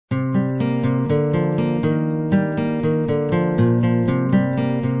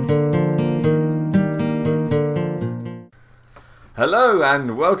Hello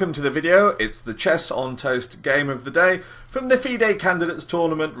and welcome to the video. It's the Chess on Toast game of the day from the FIDE Candidates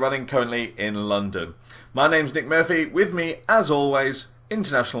tournament running currently in London. My name's Nick Murphy, with me as always,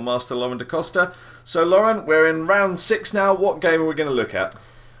 International Master Lorin D'Costa. So Lorin, we're in round 6 now. What game are we going to look at?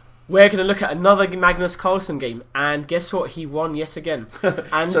 We're going to look at another Magnus Carlsen game, and guess what? He won yet again.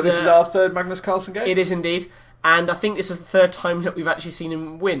 And, so this is our third Magnus Carlsen game? It is indeed. And I think this is the third time that we've actually seen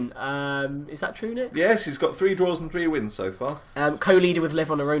him win. Is that true, Nick? Yes, he's got 3 draws and 3 wins so far. Co-leader with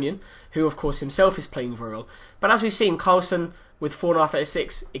Levon Aronian, who of course himself is playing very well. But as we've seen, Carlsen with 4.5 out of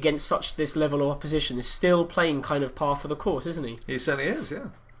 6 against such this level of opposition is still playing kind of par for the course, isn't he? He certainly is, yeah.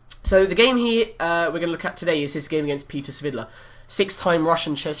 So the game we're going to look at today is his game against Peter Svidler. 6-time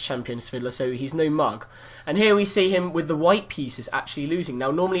Russian chess champion Svidler, so he's no mug. And here we see him with the white pieces actually losing. Now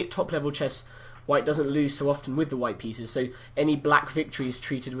normally at top level chess, white doesn't lose so often with the white pieces, so any black victory is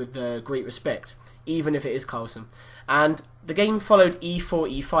treated with great respect, even if it is Carlsen. And the game followed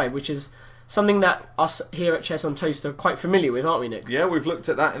e4, e5, which is something that us here at Chess on Toast are quite familiar with, aren't we, Nick? Yeah, we've looked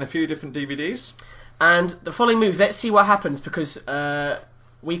at that in a few different DVDs. And the following moves, let's see what happens, because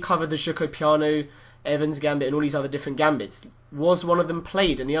we covered the Jacopiano, Evans Gambit, and all these other different gambits. Was one of them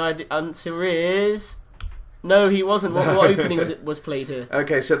played? And the answer is... no, he wasn't. What opening was played here?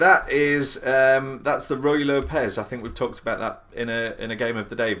 Okay, so that is that's the Roy Lopez. I think we've talked about that in a game of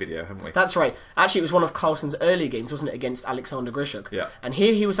the day video, haven't we? That's right. Actually, it was one of Carlsen's earlier games, wasn't it, against Alexander Grishuk? Yeah. And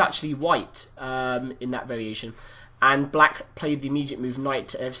here he was actually white in that variation, and black played the immediate move knight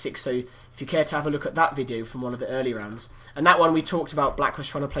to f6. So if you care to have a look at that video from one of the early rounds, and that one we talked about, black was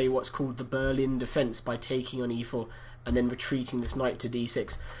trying to play what's called the Berlin defense by taking on e4 and then retreating this knight to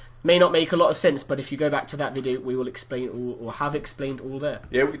d6. May not make a lot of sense, but if you go back to that video, we will explain all, or have explained all there.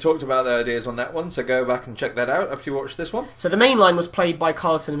 Yeah, we talked about the ideas on that one, so go back and check that out after you watch this one. So the main line was played by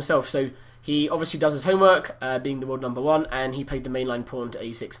Carlsen himself, so he obviously does his homework, being the world number 1, and he played the main line pawn to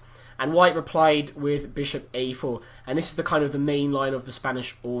a6. And white replied with bishop a4, and this is the kind of the main line of the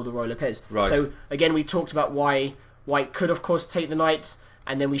Spanish or the Roy Lopez. Right. So again, we talked about why white could of course take the knight,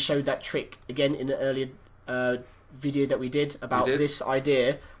 and then we showed that trick again in an earlier video that we did about this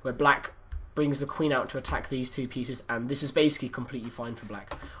idea where black brings the queen out to attack these two pieces, and this is basically completely fine for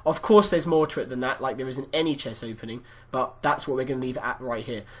black. Of course there's more to it than that, like there isn't any chess opening, but that's what we're going to leave it at right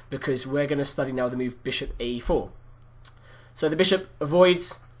here, because we're going to study now the move bishop a4. So the bishop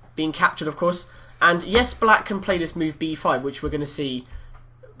avoids being captured, of course, and yes, black can play this move b5, which we're going to see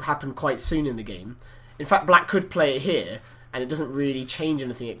happen quite soon in the game. In fact, black could play it here, and it doesn't really change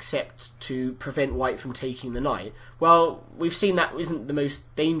anything except to prevent white from taking the knight. Well, we've seen that isn't the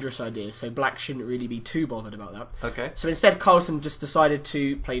most dangerous idea, so black shouldn't really be too bothered about that. Okay. So instead, Carlsen just decided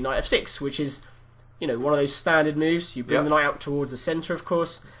to play knight f6, which is, you know, one of those standard moves. You bring the knight out towards the centre, of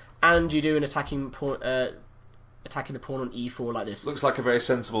course, and you do an attacking pawn, attacking the pawn on e4 like this. Looks like a very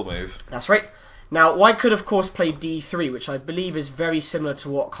sensible move. That's right. Now, white could, of course, play d3, which I believe is very similar to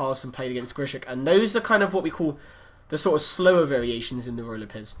what Carlsen played against Grishuk, and those are kind of what we call the sort of slower variations in the Roy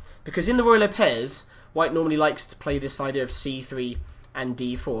Lopez. Because in the Roy Lopez, white normally likes to play this idea of c3 and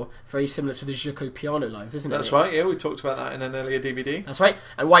d4, very similar to the Jacopiano lines, isn't it? That's right, yeah, we talked about that in an earlier DVD. That's right,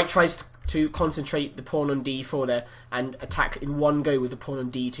 and white tries to concentrate the pawn on d4 there and attack in one go with the pawn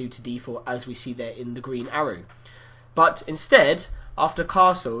on d2 to d4, as we see there in the green arrow. But instead, after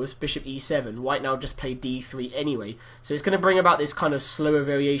castles, bishop e7, white now just played d3 anyway, so it's going to bring about this kind of slower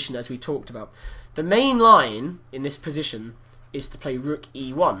variation as we talked about. The main line in this position is to play rook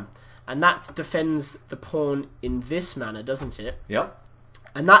e1, and that defends the pawn in this manner, doesn't it? Yep.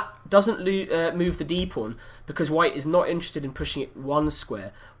 And that doesn't move the d pawn, because white is not interested in pushing it 1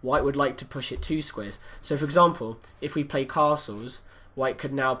 square. White would like to push it 2 squares. So for example, if we play castles, white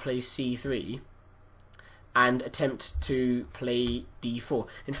could now play c3 and attempt to play d4.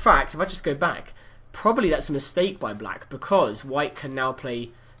 In fact, if I just go back, probably that's a mistake by black, because white can now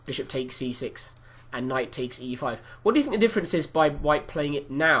play bishop takes c6 and knight takes e5. What do you think the difference is by white playing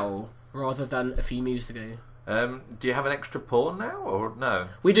it now rather than a few moves ago? Do you have an extra pawn now, or no?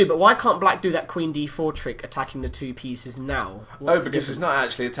 We do, but why can't black do that queen d4 trick, attacking the two pieces now? What's because it's not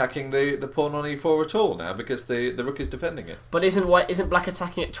actually attacking the pawn on e4 at all now, because the rook is defending it. But isn't black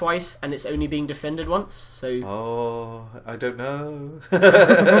attacking it twice, and it's only being defended once? So oh, I don't know.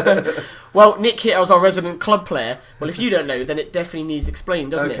 Well, Nick here as our resident club player. Well, if you don't know, then it definitely needs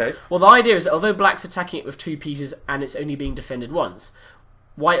explained, doesn't it? Well, the idea is that although black's attacking it with 2 pieces and it's only being defended once,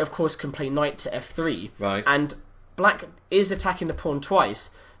 white, of course, can play knight to f3, right? And black is attacking the pawn twice,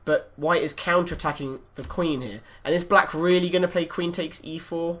 but white is counter-attacking the queen here. And is black really going to play queen takes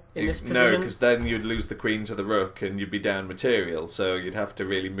e4 in this position? No, because then you'd lose the queen to the rook and you'd be down material, so you'd have to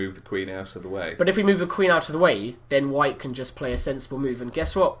really move the queen out of the way. But if we move the queen out of the way, then white can just play a sensible move. And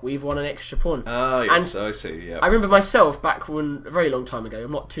guess what? We've won an extra pawn. Ah, yes, and I see, yeah. I remember myself back when, a very long time ago,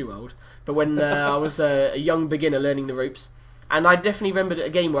 I'm not too old, but when I was a young beginner learning the ropes, and I definitely remembered a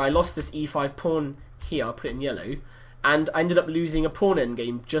game where I lost this e5 pawn here, I'll put it in yellow, and I ended up losing a pawn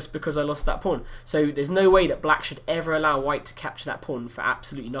endgame just because I lost that pawn. So there's no way that black should ever allow white to capture that pawn for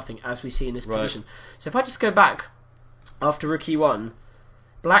absolutely nothing, as we see in this position. So if I just go back after rook e1,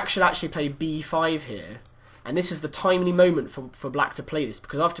 black should actually play b5 here, and this is the timely moment for black to play this,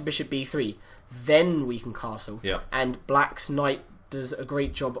 because after bishop b3, then we can castle, and black's knight does a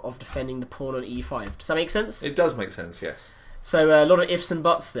great job of defending the pawn on e5. Does that make sense? It does make sense, yes. So a lot of ifs and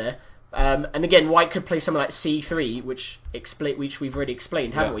buts there. And again, white could play something like c3, which we've already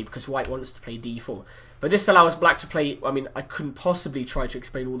explained, haven't we? Because white wants to play d4. But this allows black to play... I mean, I couldn't possibly try to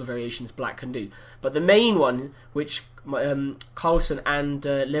explain all the variations black can do. But the main one, which Carlsen and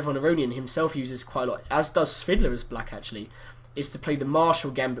Levon Aronian himself uses quite a lot, as does Svidler as black actually, is to play the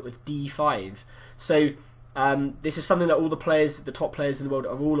Marshall Gambit with d5. So this is something that all the players, the top players in the world,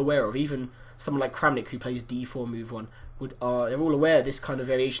 are all aware of. Even someone like Kramnik, who plays d4 move 1, they're all aware of this kind of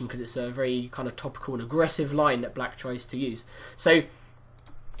variation because it's a very kind of topical and aggressive line that black tries to use. So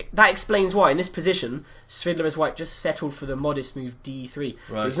that explains why in this position Svidler as white just settled for the modest move d3.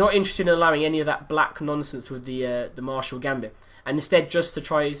 So he's not interested in allowing any of that black nonsense with the Marshall Gambit, and instead just to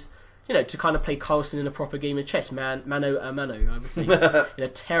try, to kind of play Carlsen in a proper game of chess, mano a mano, I would say. In a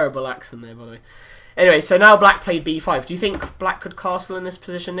terrible accent there, by the way. Anyway, so now black played b5. Do you think black could castle in this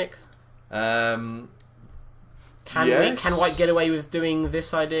position, Nick? Can white get away with doing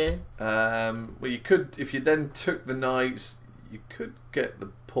this idea? Well, you could, if you then took the knight, you could get the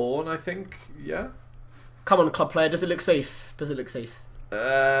pawn, I think, yeah? Come on, club player, does it look safe? Does it look safe?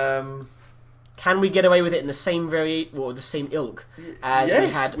 Can we get away with it in the same the same ilk as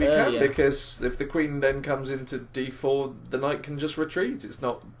we had earlier? Can, because if the queen then comes into d4, the knight can just retreat.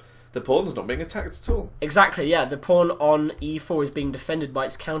 The pawn's not being attacked at all. Exactly, yeah. The pawn on e4 is being defended by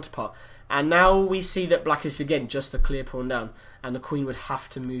its counterpart. And now we see that black is again just a clear pawn down, and the queen would have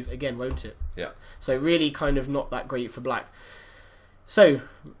to move again, won't it? Yeah. So really kind of not that great for black. So,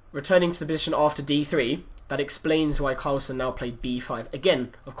 returning to the position after d3, that explains why Carlsen now played b5.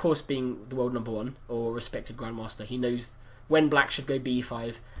 Again, of course, being the world #1 or respected grandmaster, he knows when black should go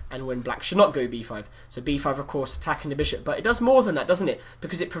b5 and when black should not go b5. So b5, of course, attacking the bishop. But it does more than that, doesn't it?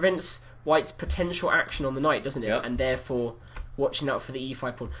 Because it prevents white's potential action on the knight, doesn't it? Yep. And therefore watching out for the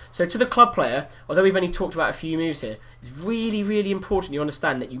e5 pawn. So to the club player, although we've only talked about a few moves here, it's really, really important you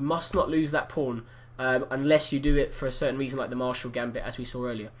understand that you must not lose that pawn unless you do it for a certain reason, like the Marshall Gambit, as we saw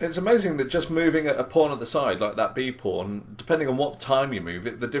earlier. It's amazing that just moving a pawn at the side, like that b pawn, depending on what time you move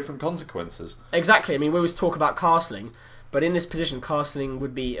it, the different consequences. Exactly. I mean, we always talk about castling, but in this position, castling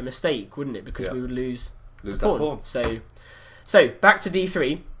would be a mistake, wouldn't it? Because we would lose the pawn. So back to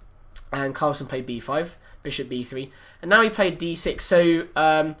d3, and Carlsen played b5, bishop b3, and now he played d6.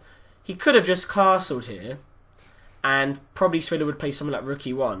 So he could have just castled here, and probably Svidler would play something like rook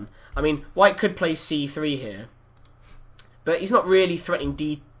e1. I mean, white could play c3 here, but he's not really threatening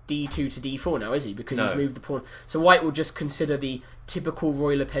d2 to d4 now, is he? Because he's moved the pawn. So white will just consider the typical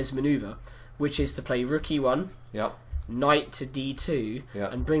Roy Lopez maneuver, which is to play rook e1, knight to d2,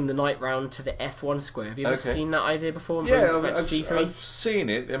 and bring the knight round to the f1 square. Have you ever seen that idea before? Yeah, I've seen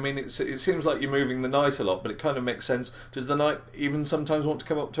it. I mean, it seems like you're moving the knight a lot, but it kind of makes sense. Does the knight even sometimes want to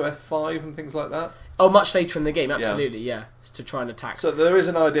come up to f5 and things like that? Oh, much later in the game, absolutely, yeah, to try and attack. So there is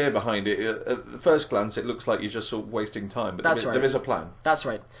an idea behind it. At the first glance, it looks like you're just sort of wasting time, but there is a plan. That's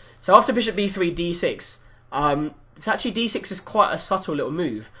right. So after bishop b3, d6, it's actually d6 is quite a subtle little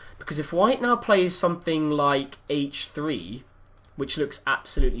move, because if white now plays something like h3, which looks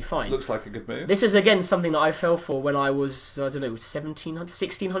absolutely fine. Looks like a good move. This is again something that I fell for when I was, I don't know,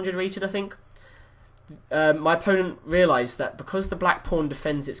 1600 rated, I think. My opponent realised that because the black pawn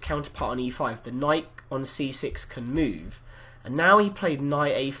defends its counterpart on e5, the knight on c6 can move, and now he played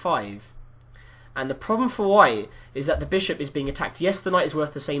knight a5. And the problem for white is that the bishop is being attacked. Yes, the knight is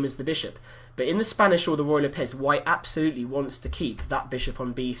worth the same as the bishop, but in the Spanish or the Roy Lopez, white absolutely wants to keep that bishop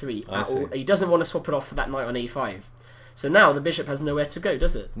on b3. He doesn't want to swap it off for that knight on a5. So now the bishop has nowhere to go,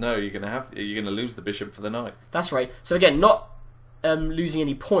 does it? No, you're going to lose the bishop for the knight. That's right. So again, not losing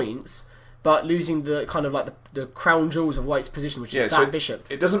any points, but losing the kind of like the crown jewels of white's position, which is that bishop.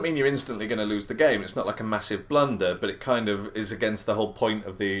 It doesn't mean you're instantly going to lose the game. It's not like a massive blunder, but it kind of is against the whole point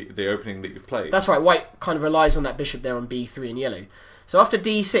of the opening that you've played. That's right. White kind of relies on that bishop there on b3 in yellow. So after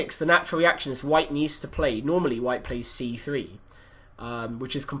d6, the natural reaction is white needs to play. Normally, white plays c3,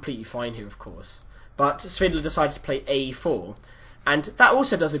 which is completely fine here, of course. But Svidler decided to play a4, and that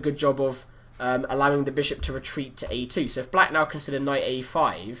also does a good job of allowing the bishop to retreat to a2. So if black now consider knight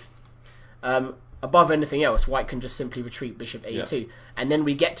a5, above anything else, white can just simply retreat bishop a2, and then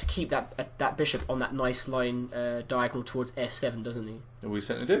we get to keep that bishop on that nice line diagonal towards f7, doesn't he? We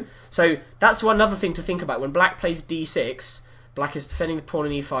certainly do. So that's one other thing to think about. When black plays d6, black is defending the pawn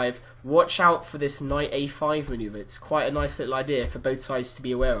on e5. Watch out for this knight a5 maneuver. It's quite a nice little idea for both sides to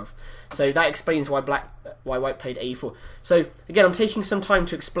be aware of. So that explains why white played a4. So again, I'm taking some time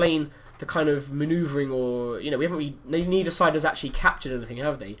to explain the kind of manoeuvring, or we haven't neither side has actually captured anything,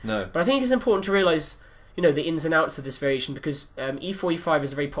 have they? No. But I think it's important to realise the ins and outs of this variation, because e4 e5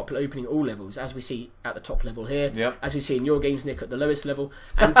 is a very popular opening at all levels, as we see at the top level here, as we see in your games, Nick, at the lowest level,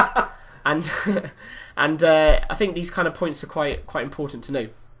 and and I think these kind of points are quite important to know.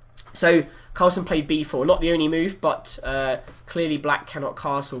 So Carlsen played b4, not the only move, but clearly black cannot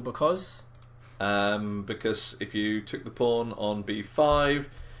castle because if you took the pawn on b5,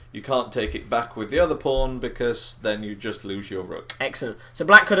 you can't take it back with the other pawn, because then you just lose your rook. Excellent. So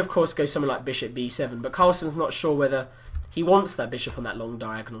black could, of course, go something like bishop b7, but Carlsen's not sure whether he wants that bishop on that long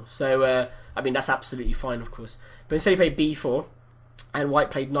diagonal. So, I mean, that's absolutely fine, of course. But instead he played b4, and white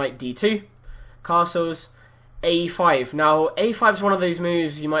played knight d2, castles, a5. Now, a5 is one of those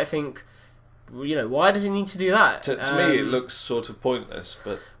moves you might think, why does he need to do that? To me, it looks sort of pointless.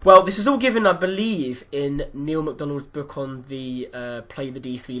 But well, this is all given, I believe, in Neil MacDonald's book on the Play the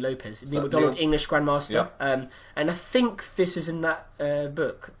D3 Lopez. Neil MacDonald, English Grandmaster. Yeah. And I think this is in that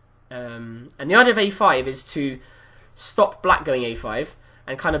book. And the idea of a5 is to stop black going a5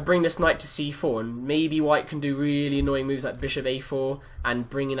 and kind of bring this knight to c4. And maybe white can do really annoying moves like bishop a4 and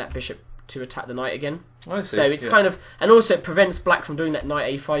bring in that bishop to attack the knight again. I see. So it's kind of, and also it prevents black from doing that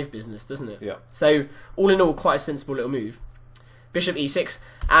knight a5 business, doesn't it? Yeah. So all in all, quite a sensible little move. Bishop e6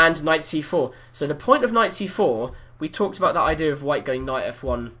 and knight c4. So the point of knight c4, we talked about that idea of white going knight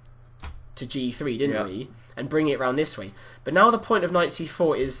f1 to g3, didn't we? And bringing it around this way. But now the point of knight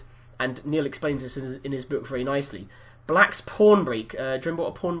c4 is, and Neil explains this in his book very nicely, black's pawn break. Do you remember what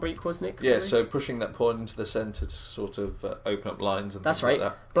a pawn break was, Nick? Yeah, so pushing that pawn into the centre to sort of open up lines and That's things right.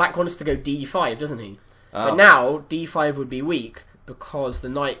 like that. Black wants to go d5, doesn't he? But now d5 would be weak, because the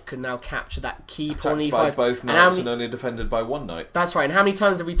knight can now capture that key pawn Attacked e5. by both knights and only defended by one knight. That's right. And how many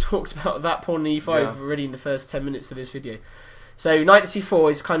times have we talked about that pawn e5 already in the first 10 minutes of this video? So knight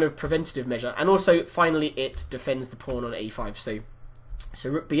c4 is kind of preventative measure, and also finally it defends the pawn on a5. So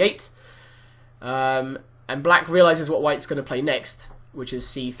rook b8, and black realises what white's going to play next, which is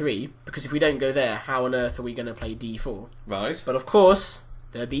c3, because if we don't go there, how on earth are we going to play d4? Right. But of course,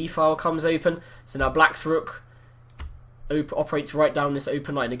 the b file comes open, so now black's rook operates right down this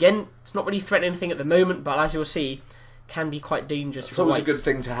open line. Again, it's not really threatening anything at the moment, but as you'll see, can be quite dangerous for white. It's always a good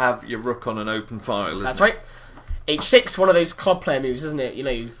thing to have your rook on an open file, isn't it? That's right. h6, one of those club player moves, isn't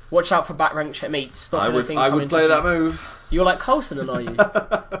it? Watch out for back rank checkmates. Stop anything. I would play that move. You're like Carlsen, are you?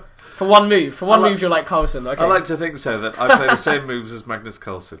 For one move, you're like Carlsen. Okay. I like to think so, that I play the same moves as Magnus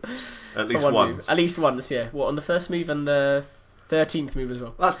Carlsen. At least once. At least once, yeah. What, on the first move and the 13th move as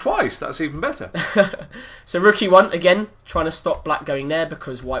well? That's twice. That's even better. So rook e1, again, trying to stop black going there,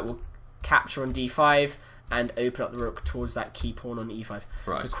 because white will capture on d5 and open up the rook towards that key pawn on e5.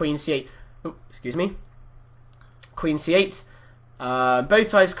 Right. So queen c8. Oh, excuse me. Queen c8. Both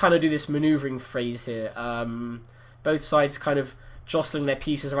sides kind of do this manoeuvring phrase here. Both sides kind of jostling their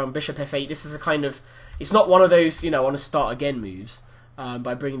pieces around bishop f8. This is a kind of, it's not one of those, on a start again moves,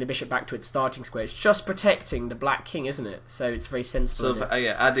 by bringing the bishop back to its starting square. It's just protecting the black king, isn't it? So it's very sensible. Sort of,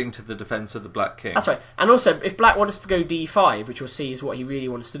 adding to the defence of the black king. That's right. And also, if black wants to go d5, which we'll see is what he really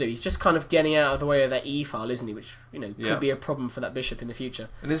wants to do, he's just kind of getting out of the way of that e file, isn't he? Which, could be a problem for that bishop in the future.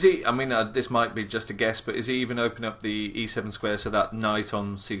 And is he, this might be just a guess, but is he even open up the e7 square so that knight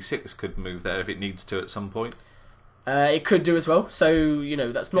on c6 could move there if it needs to at some point? It could do as well, so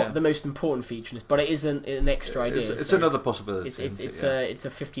that's not the most important feature in this, but it is an extra idea. It's another possibility. It's a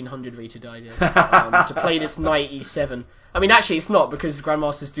 1500 rated idea to play this knight e7. I mean, actually, it's not, because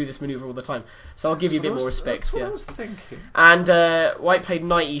grandmasters do this maneuver all the time. So I'll give you a bit more respect. That's what I was thinking. And white played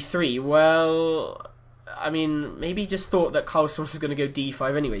knight e3. Well, I mean, maybe he just thought that Carlsen was going to go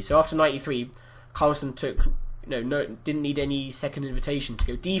d5 anyway. So after knight e3, Carlsen took, didn't need any second invitation to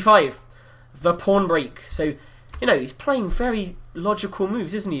go d5, the pawn break. So he's playing very logical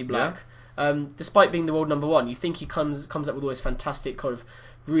moves, isn't he, black? despite being the world number one, you think he comes up with all this fantastic kind of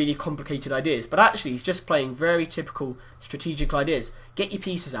really complicated ideas, but actually he's just playing very typical strategic ideas. Get your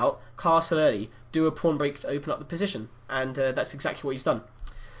pieces out, castle early, do a pawn break to open up the position, and that's exactly what he's done.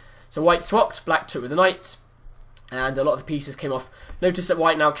 So white swapped, black took with the knight, and a lot of the pieces came off. Notice that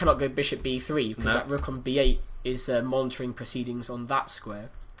white now cannot go bishop b3 because that rook on b8 is monitoring proceedings on that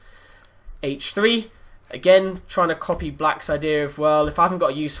square. h3, again trying to copy black's idea of, well, if I haven't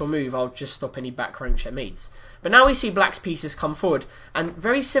got a useful move, I'll just stop any back rank checkmates. But now we see black's pieces come forward, and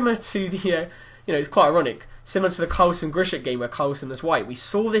very similar to the, it's quite ironic, similar to the Carlsen-Grishik game where Carlsen was white, we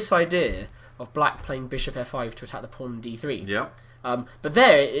saw this idea of black playing bishop f5 to attack the pawn on d3. Yeah. But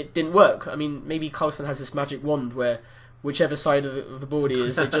there, it didn't work. I mean, maybe Carlsen has this magic wand where whichever side of the board he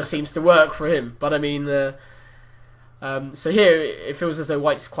is, it just seems to work for him. But I mean, so here it feels as though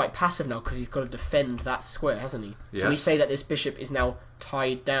white's quite passive now because he's got to defend that square, hasn't he? Yeah. So we say that this bishop is now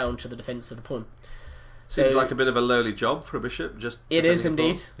tied down to the defence of the pawn. Seems like a bit of a lowly job for a bishop. It is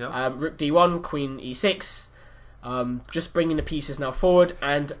indeed. Yeah. Rook d1, queen e6, just bringing the pieces now forward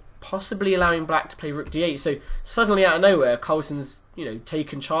and possibly allowing black to play rook d8. So suddenly out of nowhere, Carlsen's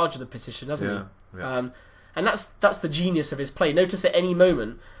taken charge of the position, hasn't he? Yeah. And that's the genius of his play. Notice at any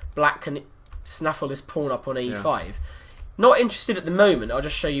moment black can snaffle this pawn up on a5. Yeah. Not interested at the moment. I'll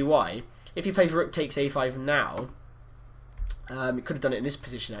just show you why. If he plays rook takes a5 now, he could have done it in this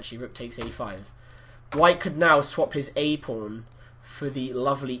position actually. Rook takes a5. White could now swap his a pawn for the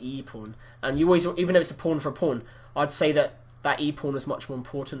lovely e pawn, and you always, even though it's a pawn for a pawn, I'd say that e pawn is much more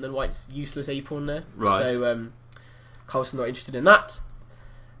important than white's useless a pawn there. Right. So Carlsen's not interested in that,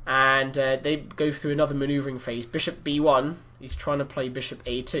 and they go through another manoeuvring phase. Bishop b1. He's trying to play bishop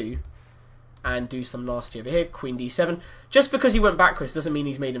a2 and do some nasty over here. Queen d7. Just because he went backwards doesn't mean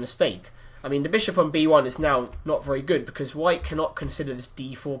he's made a mistake. I mean, the bishop on b1 is now not very good because white cannot consider this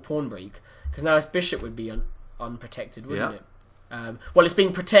d4 pawn break. Because now his bishop would be unprotected, wouldn't it? Well, it's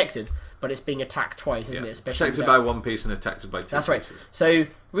being protected, but it's being attacked twice, isn't it? Especially protected by one piece and attacked by two That's pieces. Right. So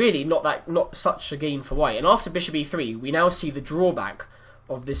really, not such a gain for white. And after bishop e3, we now see the drawback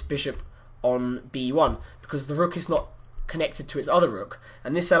of this bishop on b1 because the rook is not connected to its other rook,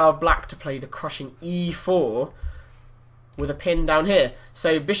 and this allowed black to play the crushing e4 with a pin down here.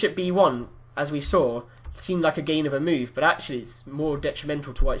 So bishop b1, as we saw, seemed like a gain of a move, but actually it's more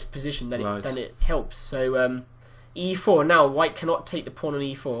detrimental to white's position than it helps. So e4, now white cannot take the pawn on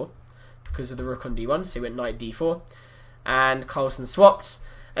e4 because of the rook on d1, so he went knight d4, and Carlsen swapped,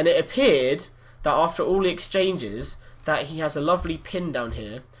 and it appeared that after all the exchanges that he has a lovely pin down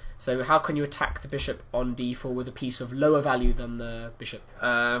here. So how can you attack the bishop on d4 with a piece of lower value than the bishop?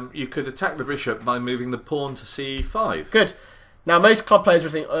 You could attack the bishop by moving the pawn to c5. Good. Now, most club players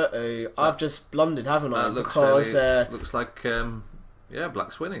would think, I've just blundered, haven't I? Looks like,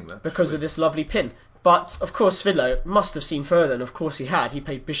 black's winning there. Because of this lovely pin. But, of course, Svidler must have seen further, and of course he had. He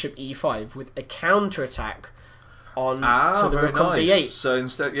played bishop e5 with a counter-attack on to the rook on b8. So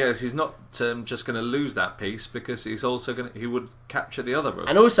instead, he's not just going to lose that piece, because he would capture the other rook.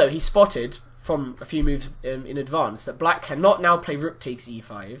 And also, he spotted, from a few moves in advance, that black cannot now play rook takes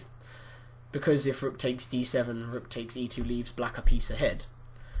e5, because if rook takes d7, rook takes e2 leaves black a piece ahead.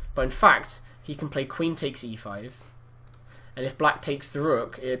 But in fact, he can play queen takes e5, and if black takes the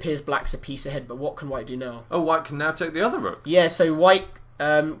rook, it appears black's a piece ahead, but what can white do now? Oh, white can now take the other rook. Yeah, so white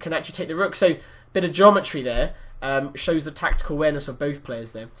can actually take the rook. So, a bit of geometry there shows the tactical awareness of both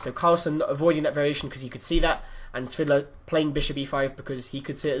players there. So Carlsen avoiding that variation because he could see that, and Svidler playing bishop e5 because he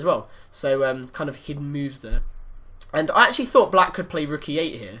could see it as well. So, kind of hidden moves there. And I actually thought black could play rook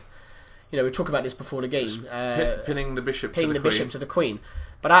e8 here. We talked about this before the game. Pinning the bishop to the queen.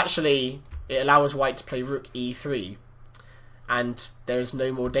 But actually, it allows white to play rook e3. And there is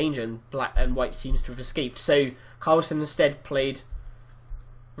no more danger, and black and white seems to have escaped. So Carlsen instead played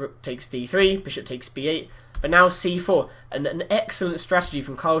rook takes d3, bishop takes b8, but now c4. And an excellent strategy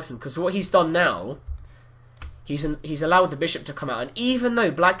from Carlsen, because what he's done now, he's allowed the bishop to come out. And even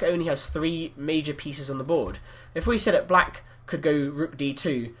though black only has 3 major pieces on the board, if we said that black could go rook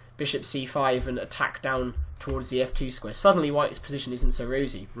d2, bishop c5 and attack down towards the f2 square, suddenly white's position isn't so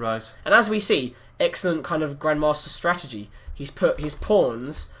rosy. Right. And as we see, excellent kind of grandmaster strategy. He's put his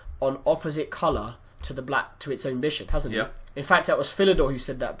pawns on opposite colour to its own bishop, hasn't he? Yeah. In fact, that was Philidor who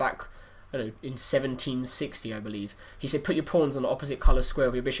said that back, in 1760, I believe. He said, put your pawns on the opposite colour square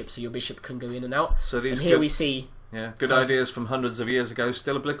of your bishop so your bishop can go in and out. So these and here we see... Yeah, good ideas from hundreds of years ago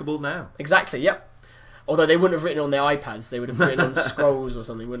still applicable now. Exactly, yep. Although they wouldn't have written on their iPads, they would have written on scrolls or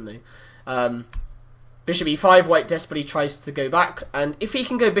something, wouldn't they? Bishop e5, white desperately tries to go back, and if he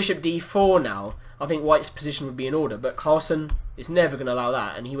can go bishop d4 now, I think white's position would be in order, but Carlsen It's never going to allow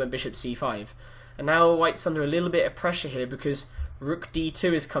that, and he went bishop c5. And now white's under a little bit of pressure here because rook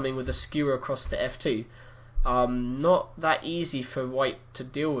d2 is coming with a skewer across to f2. Not that easy for white to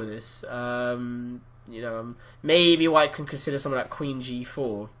deal with this. Maybe white can consider something like queen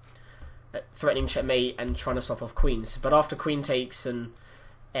g4, threatening checkmate and trying to swap off queens. But after queen takes and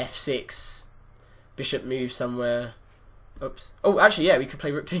f6, bishop moves somewhere. Oops. Oh, actually, yeah, we could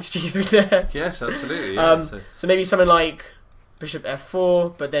play rook takes g3 there. Yes, absolutely. Yeah, so maybe something like bishop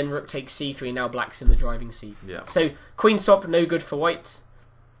f4, but then rook takes c3. Now black's in the driving seat. Yeah. So queen swap, no good for white.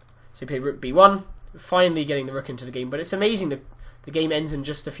 So we play rook b1, finally getting the rook into the game. But it's amazing the game ends in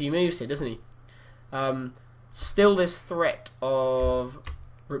just a few moves here, doesn't he? Still this threat of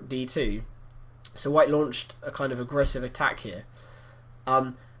rook d2. So white launched a kind of aggressive attack here.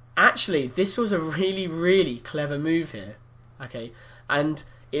 Actually, this was a really, really clever move here. Okay, and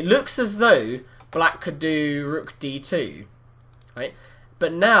it looks as though black could do rook d2, right?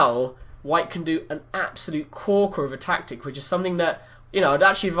 But now white can do an absolute corker of a tactic, which is something that, I'd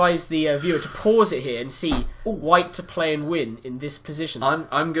actually advise the viewer to pause it here and see white to play and win in this position.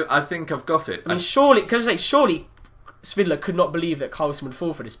 I think I've got it. I mean, surely Svidler could not believe that Carlsen would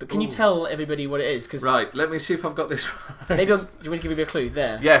fall for this, but can you tell everybody what it is? Cause right, let me see if I've got this right. Maybe do you want to give me a clue?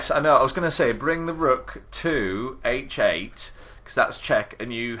 There. Yes, I know. I was going to say, bring the rook to h8, because that's check,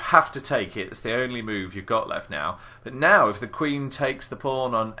 and you have to take it. It's the only move you've got left now. But now, if the queen takes the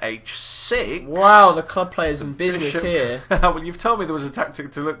pawn on h6... Wow, the club player's in business here. Well, you've told me there was a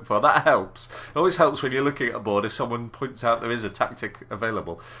tactic to look for. That helps. It always helps when you're looking at a board if someone points out there is a tactic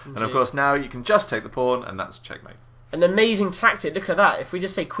available. Indeed. And of course, now you can just take the pawn, and that's checkmate. An amazing tactic. Look at that. If we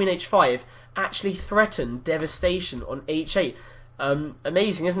just say queen h5, actually threatened devastation on h8.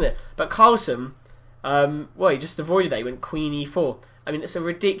 Amazing, isn't it? But Carlsen, he just avoided that. He went queen e4. I mean, it's a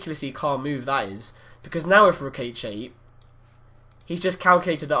ridiculously calm move, that is. Because now with rook h8, he's just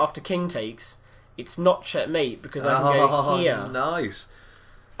calculated that after king takes, it's not checkmate because I can go here. Nice.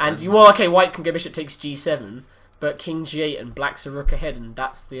 And, white can go bishop takes g7, but king g8 and black's a rook ahead, and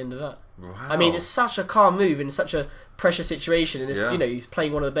that's the end of that. Wow. I mean, it's such a calm move in such a pressure situation, and he's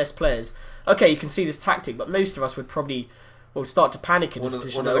playing one of the best players. Okay, you can see this tactic, but most of us would probably start to panic in this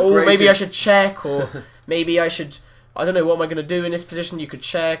position. Maybe I should check, or maybe I should... I don't know, what am I going to do in this position? You could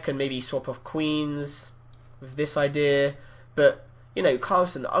check and maybe swap off queens with this idea. But,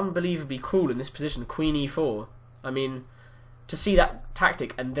 Carlsen, unbelievably cool in this position, queen e4. I mean, to see that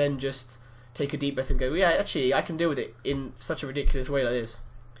tactic and then just take a deep breath and go, yeah, actually, I can deal with it in such a ridiculous way like this.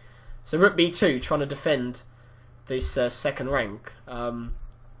 So rook b2, trying to defend this second rank.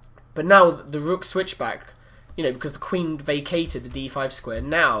 But now the rook switchback, because the queen vacated the d5 square,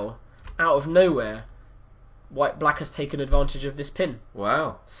 now, out of nowhere, black has taken advantage of this pin.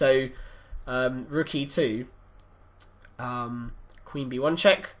 Wow. So, rook e2, queen b1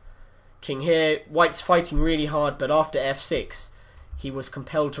 check, king here. White's fighting really hard, but after f6, he was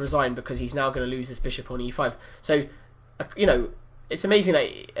compelled to resign because he's now going to lose his bishop on e5. So, it's amazing that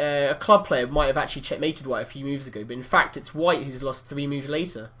a club player might have actually checkmated white a few moves ago, but in fact, it's white who's lost 3 moves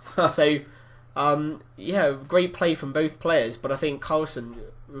later. So, great play from both players, but I think Carlsen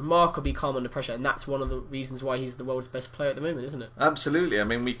remarkably calm under pressure, and that's one of the reasons why he's the world's best player at the moment, isn't it? Absolutely. I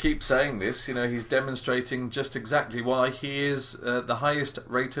mean, we keep saying this, he's demonstrating just exactly why he is the highest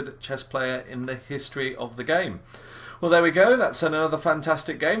rated chess player in the history of the game. Well, there we go. That's another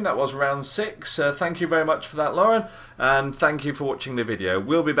fantastic game. That was round 6. Thank you very much for that, Lorin, and thank you for watching the video.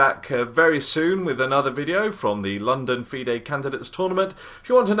 We'll be back very soon with another video from the London FIDE Candidates tournament. If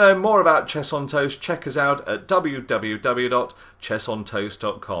you want to know more about Chess on Toast, check us out at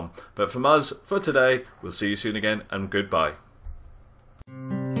www.chessontoast.com. But from us, for today, we'll see you soon again, and goodbye.